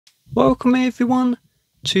Welcome everyone.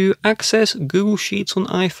 To access Google Sheets on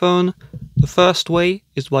iPhone, the first way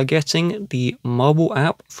is by getting the mobile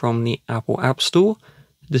app from the Apple App Store.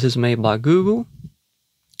 This is made by Google.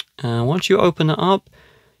 And once you open it up,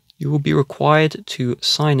 you will be required to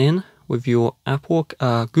sign in with your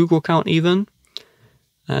Google account even.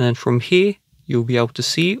 And then from here, you'll be able to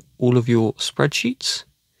see all of your spreadsheets.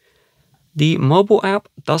 The mobile app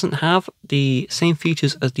doesn't have the same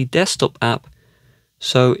features as the desktop app.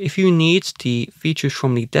 So if you need the features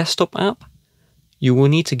from the desktop app, you will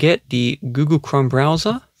need to get the Google Chrome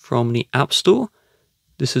browser from the App Store.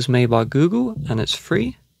 This is made by Google and it's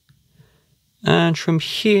free. And from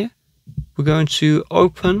here, we're going to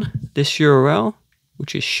open this URL,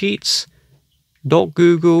 which is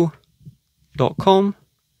sheets.google.com.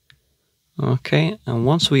 Okay, and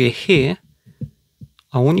once we are here,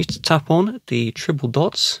 I want you to tap on the triple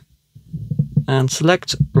dots and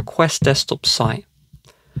select Request Desktop Site.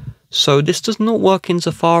 So this does not work in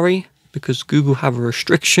Safari because Google have a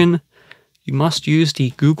restriction. You must use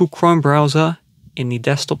the Google Chrome browser in the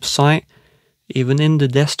desktop site. Even in the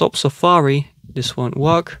desktop Safari, this won't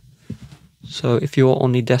work. So if you're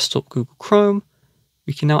on the desktop Google Chrome,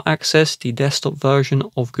 we can now access the desktop version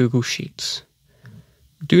of Google Sheets.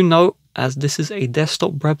 Do note, as this is a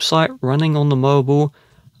desktop website running on the mobile,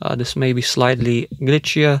 this may be slightly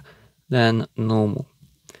glitchier than normal.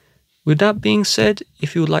 With that being said,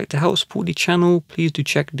 if you would like to help support the channel, please do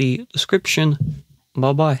check the description.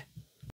 Bye bye.